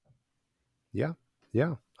 Yeah.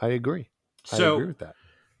 Yeah. I agree. I So agree with that.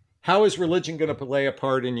 how is religion going to play a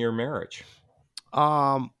part in your marriage?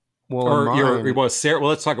 Well,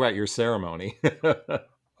 let's talk about your ceremony.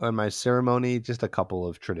 On my ceremony, just a couple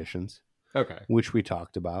of traditions, Okay. which we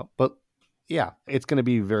talked about. But yeah, it's going to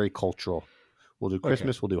be very cultural. We'll do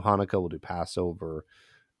Christmas, We'll do Hanukkah, we'll do Passover.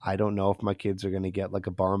 I don't know if my kids are going to get like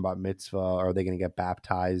a bar and bat mitzvah, or are they going to get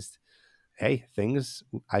baptized? Hey, things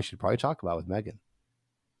I should probably talk about with Megan.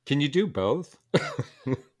 Can you do both?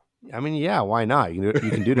 I mean, yeah, why not? You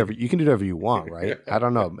can do whatever you want, right? I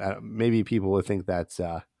don't know. Maybe people would think that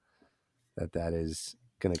is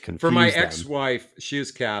going to confuse For my them. ex-wife, she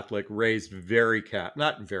is Catholic, raised very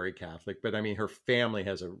not very Catholic, but I mean, her family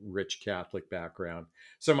has a rich Catholic background.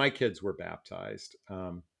 So my kids were baptized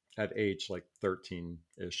at age like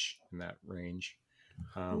 13-ish, in that range.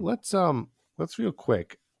 Let's real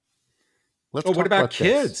quick. What about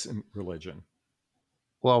kids in religion?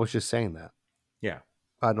 Well, I was just saying that. Yeah.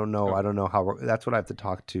 I don't know. Okay. I don't know how. That's what I have to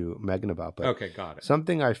talk to Megan about. But okay, got it.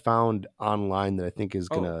 Something I found online that I think is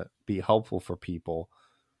going to be helpful for people.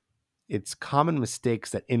 It's common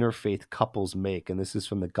mistakes that interfaith couples make, and this is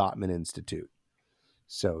from the Gottman Institute.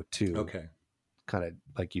 So to kind of,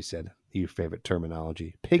 like you said, your favorite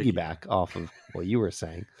terminology, piggyback off of what you were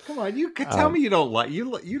saying. Come on, you could tell me you don't like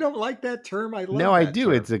you don't like that term. I love. No, I do.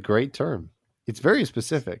 Term. It's a great term. It's very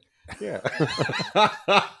specific. Yeah.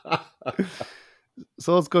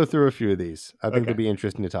 So let's go through a few of these. I think it'd be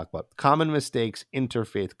interesting to talk about. Common mistakes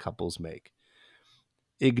interfaith couples make.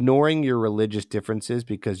 Ignoring your religious differences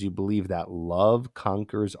because you believe that love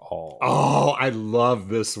conquers all. Oh, I love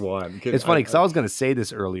this one. It's funny because I was going to say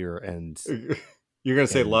this earlier, and you're going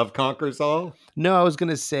to say love conquers all? No, I was going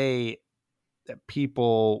to say that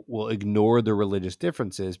people will ignore the religious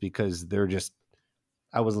differences because they're just,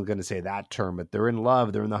 I wasn't going to say that term, but they're in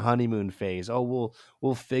love. They're in the honeymoon phase. Oh,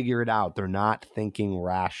 we'll figure it out. They're not thinking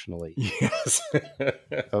rationally. Yes.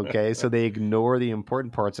 Okay. So they ignore the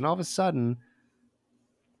important parts. And all of a sudden,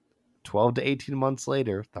 12 to 18 months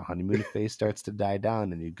later, the honeymoon phase starts to die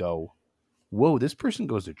down and you go, whoa, this person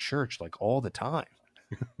goes to church like all the time.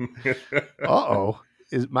 Uh-oh.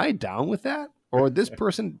 Am I down with that? Or this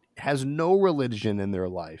person has no religion in their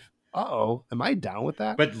life. Uh-oh. Am I down with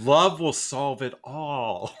that? But love will solve it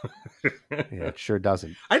all. Yeah, it sure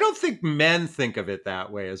doesn't. I don't think men think of it that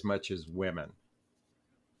way as much as women.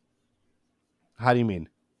 How do you mean?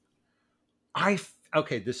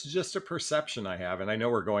 Okay, this is just a perception I have, and I know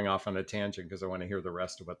we're going off on a tangent because I want to hear the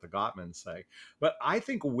rest of what the Gottmans say. But I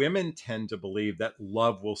think women tend to believe that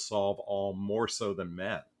love will solve all more so than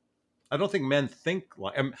men. I don't think men think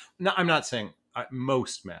like. I'm not saying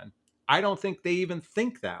most men. I don't think they even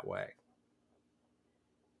think that way.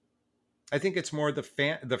 I think it's more the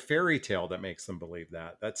fairy tale that makes them believe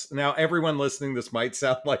that. That's now everyone listening. This might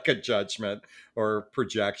sound like a judgment or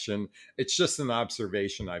projection. It's just an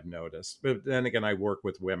observation I've noticed. But then again, I work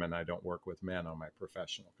with women. I don't work with men on my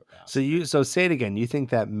professional capacity. So say it again. You think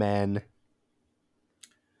that men?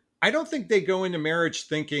 I don't think they go into marriage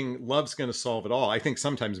thinking love's going to solve it all. I think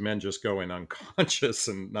sometimes men just go in unconscious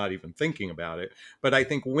and not even thinking about it. But I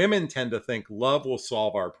think women tend to think love will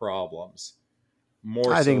solve our problems.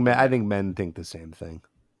 I think men think the same thing.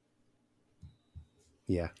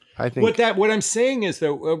 Yeah, I think what I'm saying is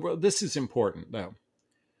though, this is important though.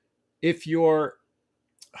 If you're,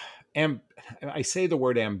 I say the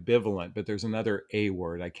word ambivalent, but there's another A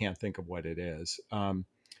word. I can't think of what it is.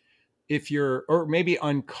 If you're, or maybe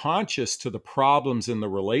unconscious to the problems in the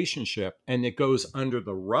relationship and it goes under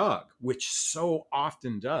the rug, which so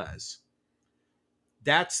often does,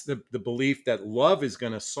 that's the belief that love is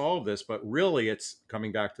going to solve this, but really it's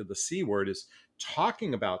coming back to the C word, is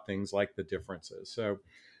talking about things like the differences. So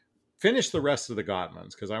finish the rest of the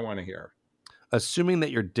Gottmans because I want to hear. Assuming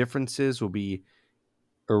that your differences will be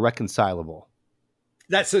irreconcilable.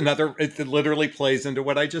 That's another, it literally plays into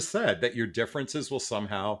what I just said, that your differences will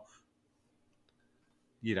somehow,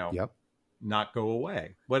 Yep. not go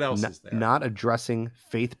away. What else is there? Not addressing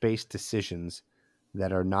faith-based decisions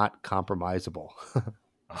that are not compromisable.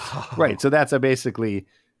 Right. So that's basically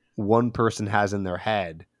one person has in their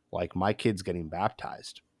head, like, my kid's getting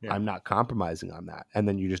baptized. Yeah. I'm not compromising on that. And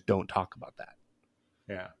then you just don't talk about that.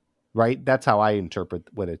 Yeah. Right. That's how I interpret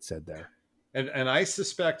what it said there. And I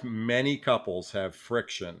suspect many couples have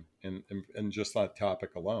friction in just that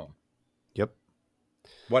topic alone. Yep.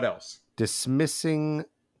 What else? Dismissing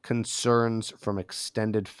concerns from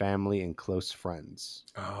extended family and close friends.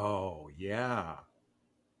 Oh, yeah.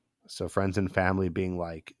 So friends and family being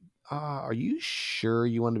like, are you sure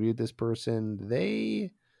you want to be with this person?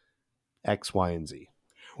 They X, Y, and Z.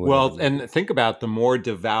 Well, and think about, the more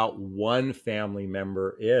devout one family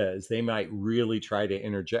member is, they might really try to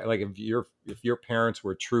interject. Like if your parents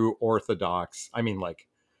were true Orthodox, I mean, like,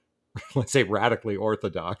 let's say radically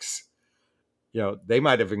Orthodox, they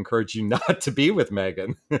might have encouraged you not to be with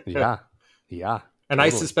Megan. Yeah. Yeah. And totally. I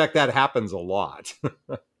suspect that happens a lot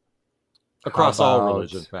across all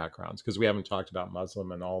religious backgrounds, because we haven't talked about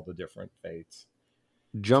Muslim and all the different faiths.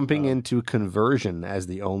 Jumping into conversion as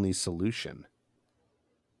the only solution.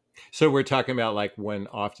 So we're talking about, like, when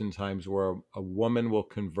oftentimes where a woman will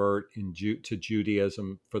convert to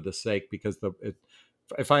Judaism for the sake, because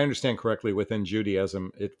if I understand correctly, within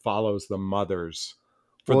Judaism, it follows the mothers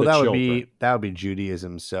for the children. That would be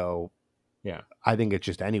Judaism. So yeah, I think it's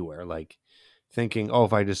just anywhere, like thinking, oh,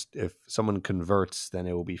 if someone converts, then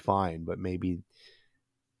it will be fine. But maybe,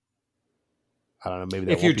 I don't know,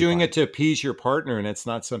 maybe if you're doing it to appease your partner and it's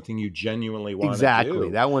not something you genuinely want to do. Exactly.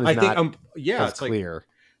 That one is it's clear.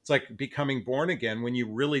 It's like becoming born again. When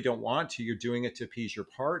you really don't want to, you're doing it to appease your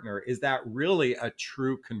partner. Is that really a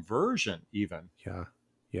true conversion even? Yeah.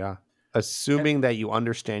 Yeah. Assuming that you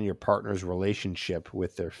understand your partner's relationship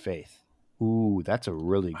with their faith. Ooh, that's a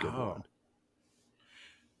really good one.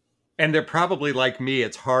 And they're probably like me.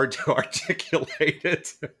 It's hard to articulate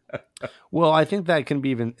it. Well, I think that can be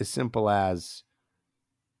even as simple as,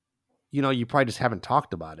 you probably just haven't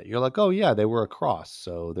talked about it. You're like, oh yeah, they were a cross,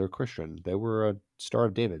 so they're Christian. They were a Star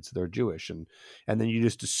of David, so they're Jewish. And then you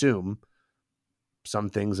just assume some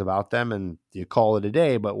things about them and you call it a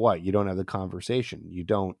day, but what? You don't have the conversation. You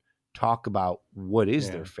don't talk about what is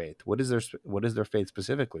their faith. What is their faith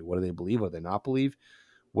specifically? What do they believe? What do they not believe?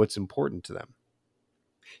 What's important to them?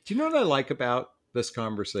 Do you know what I like about this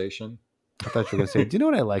conversation? I thought you were going to say, do you know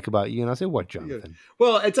what I like about you? And I'll say, what, Jonathan?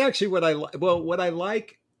 Well, it's actually what I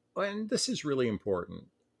like, and this is really important,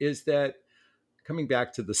 is that, coming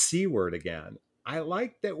back to the C word again, I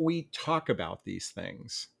like that we talk about these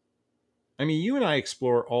things. I mean, you and I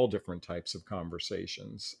explore all different types of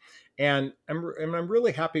conversations, and I'm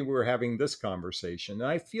really happy we're having this conversation. And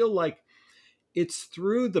I feel like it's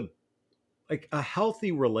through like a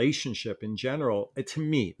healthy relationship in general. To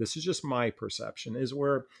me, this is just my perception, is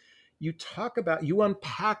where you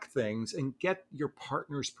unpack things and get your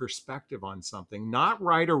partner's perspective on something, not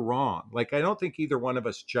right or wrong. Like, I don't think either one of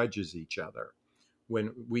us judges each other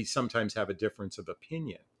when we sometimes have a difference of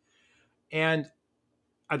opinion. And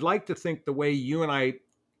I'd like to think the way you and I,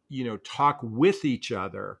 talk with each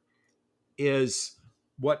other is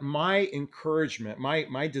what my encouragement,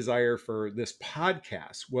 my desire for this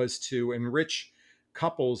podcast was, to enrich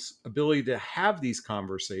couples' ability to have these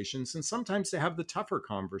conversations, and sometimes to have the tougher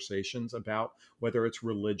conversations about whether it's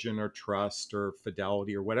religion or trust or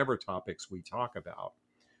fidelity or whatever topics we talk about.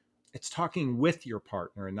 It's talking with your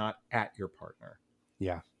partner and not at your partner.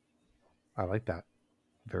 Yeah, I like that.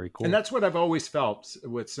 Very cool. And that's what I've always felt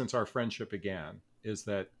since our friendship began, is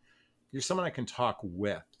that you're someone I can talk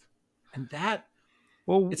with. And that,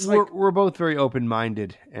 we're both very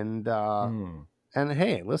open-minded, and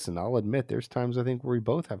hey, listen, I'll admit there's times I think where we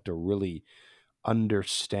both have to really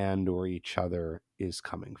understand where each other is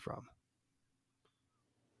coming from.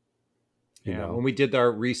 When we did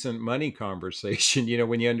our recent money conversation,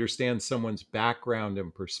 when you understand someone's background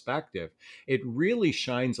and perspective, it really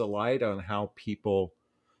shines a light on how people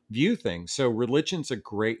view things. So religion's a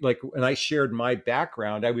great, like, when I shared my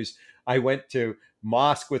background, I went to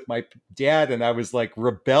mosque with my dad, and I was like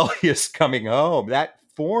rebellious coming home. That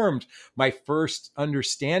formed my first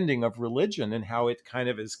understanding of religion and how it kind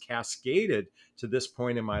of is cascaded to this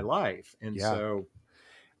point in my life. And so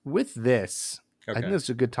with this, I think this is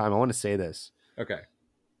a good time. I want to say this. Okay.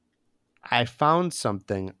 I found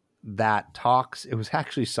something that talks. It was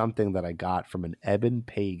actually something that I got from an Eben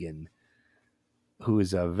Pagan, who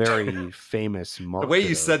is a very famous The way you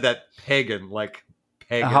marketer. said that, pagan, like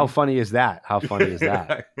How pagan. funny is that? How funny is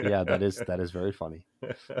that? Yeah, that is very funny.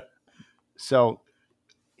 So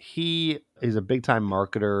he is a big time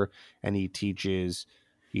marketer, and he teaches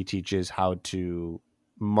how to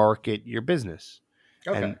market your business.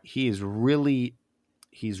 Okay. And he's really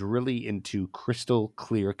into crystal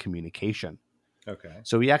clear communication. Okay.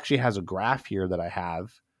 So he actually has a graph here that I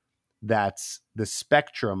have that's the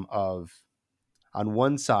spectrum of, on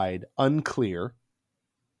one side, unclear,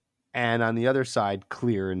 and on the other side,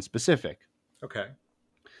 clear and specific. Okay.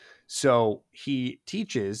 So he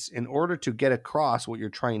teaches, in order to get across what you're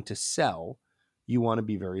trying to sell, you want to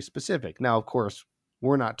be very specific. Now, of course,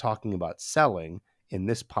 we're not talking about selling in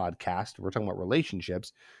this podcast. We're talking about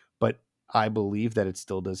relationships, but I believe that it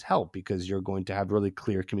still does help because you're going to have really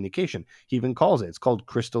clear communication. He even calls it, it's called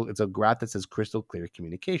crystal. It's a graph that says crystal clear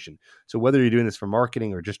communication. So whether you're doing this for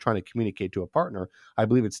marketing or just trying to communicate to a partner, I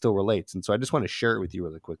believe it still relates. And so I just want to share it with you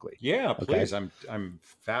really quickly. Yeah, Okay. please. I'm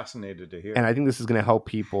fascinated to And hear. I think this is going to help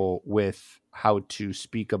people with how to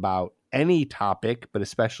speak about any topic, but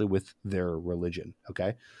especially with their religion.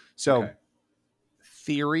 Okay. So Okay.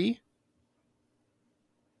 theory,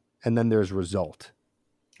 and then there's result.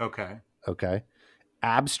 Okay. Okay.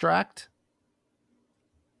 Abstract,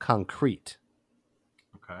 concrete,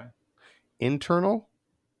 Okay. internal,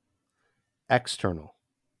 external,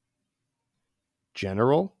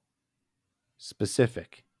 general,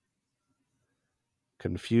 specific,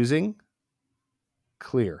 confusing,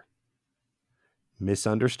 clear,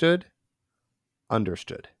 misunderstood,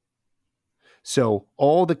 understood. So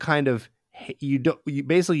all the kind of, you don't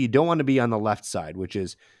want to be on the left side, which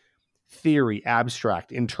is theory,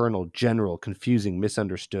 abstract, internal, general, confusing,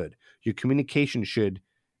 misunderstood. Your communication should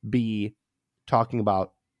be talking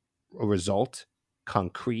about a result,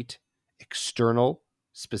 concrete, external,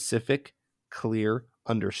 specific, clear,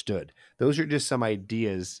 understood. Those are just some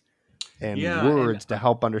ideas and Yeah, and words to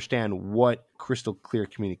help understand what crystal clear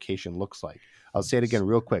communication looks like. I'll say it again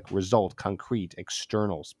real quick. Result, concrete,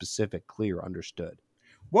 external, specific, clear, understood.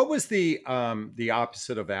 what was the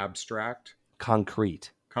opposite of abstract?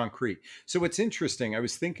 Concrete. Concrete. So it's interesting. I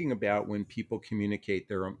was thinking about when people communicate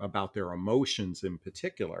about their emotions in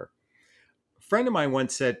particular. A friend of mine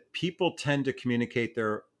once said people tend to communicate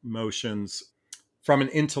their emotions from an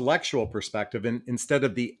intellectual perspective and instead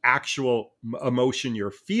of the actual emotion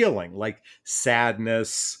you're feeling, like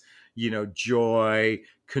sadness, joy,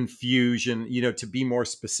 confusion, to be more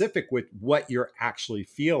specific with what you're actually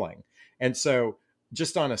feeling. And so,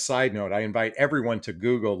 just on a side note, I invite everyone to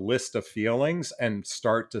Google list of feelings and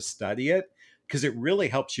start to study it because it really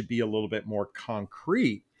helps you be a little bit more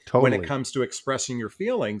concrete when it Totally. comes to expressing your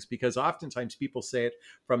feelings, because oftentimes people say it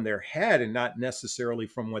from their head and not necessarily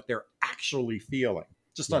from what they're actually feeling.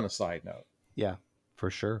 Just Yeah. on a side note. Yeah, for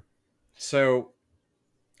sure. So,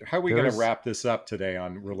 how are we going to There's, wrap this up today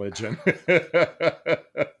on religion?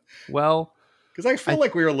 Because well, I feel I,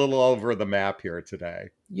 like we were a little over the map here today.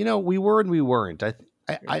 we were and we weren't.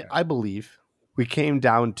 Yeah. I believe we came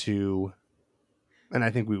down to, and I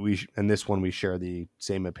think and this one we share the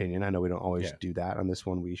same opinion. I know we don't always Yeah. do that. On this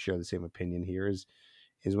one, we share the same opinion here is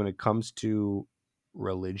when it comes to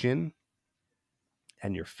religion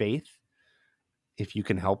and your faith, if you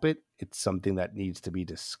can help it, it's something that needs to be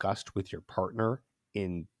discussed with your partner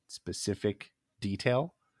in specific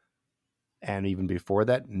detail. And even before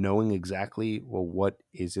that, knowing exactly, well, what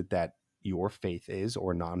is it that your faith is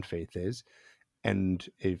or non-faith is. And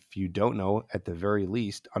if you don't know, at the very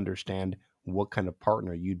least, understand what kind of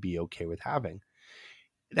partner you'd be okay with having.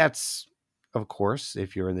 That's, of course,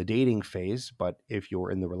 if you're in the dating phase, but if you're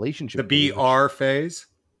in the The relationship phase, which, BR phase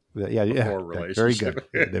yeah, before very good.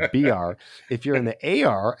 relationship. The BR. If you're in the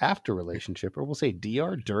AR after relationship, or we'll say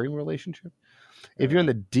DR during relationship, if you're in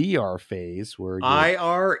the DR phase where you're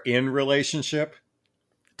IR in relationship.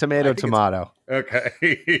 I tomato, think it's tomato. okay.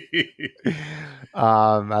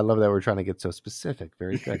 I love that we're trying to get so specific.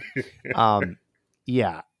 Very good.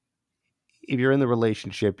 Yeah, if you're in the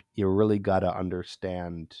relationship, you really got to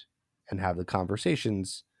understand and have the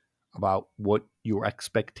conversations about what your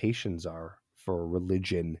expectations are for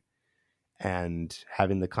religion and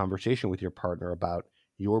having the conversation with your partner about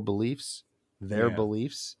your beliefs, their Yeah.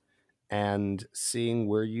 beliefs, and seeing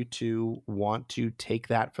where you two want to take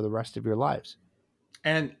that for the rest of your lives.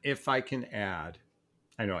 And if I can add,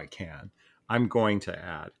 I know I can. I'm going to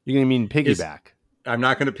add. You're going to mean Is piggyback. I'm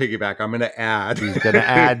not going to piggyback. I'm going to add. He's going to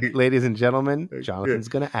add, ladies and gentlemen, Jonathan's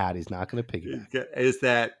going to add. He's not going to piggyback. Is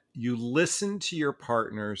that you listen to your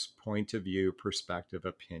partner's point of view, perspective,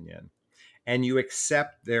 opinion. and you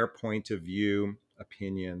accept their point of view,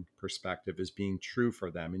 opinion, perspective as being true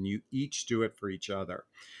for them, and you each do it for each other.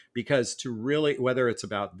 Because to really, whether it's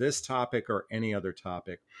about this topic or any other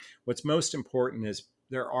topic, what's most important is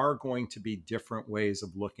there are going to be different ways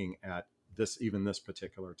of looking at this, even this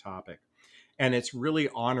particular topic. And it's really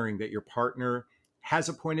honoring that your partner has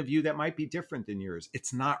a point of view that might be different than yours.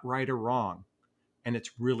 It's not right or wrong. And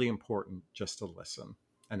it's really important just to listen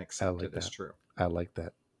and I accept like it as that. true. I like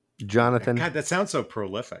that. Jonathan. God, that sounds so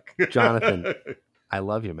prolific. Jonathan, I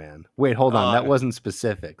love you, man. Wait, hold on. That Uh, wasn't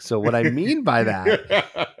specific. So what I mean by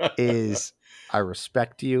that is I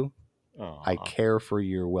respect you. I Aw, care for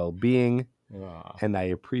your well-being, aw, and I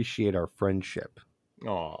appreciate our friendship. So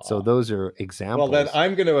aw. those are Well, then examples.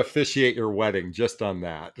 I'm going to officiate your wedding just on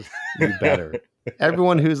that. You better.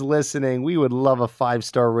 Everyone who's listening, we would love a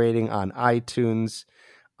 5-star rating on iTunes,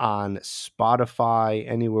 on Spotify,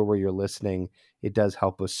 anywhere where you're listening. It does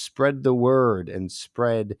help us spread the word and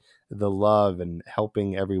spread the love and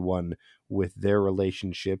helping everyone with their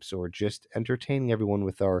relationships or just entertaining everyone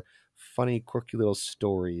with our funny, quirky little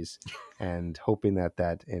stories and hoping that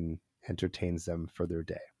entertains them for their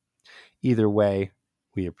day. Either way,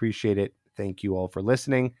 we appreciate it. Thank you all for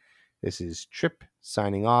listening. This is Trip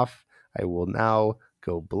signing off. I will now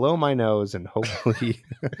go blow my nose and hopefully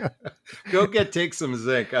Go take some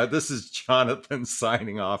zinc. This is Jonathan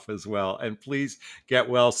signing off as well. And please get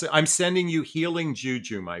well. So I'm sending you healing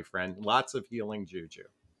juju, my friend. Lots of healing juju.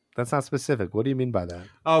 That's not specific. What do you mean by that?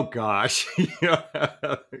 Oh, gosh.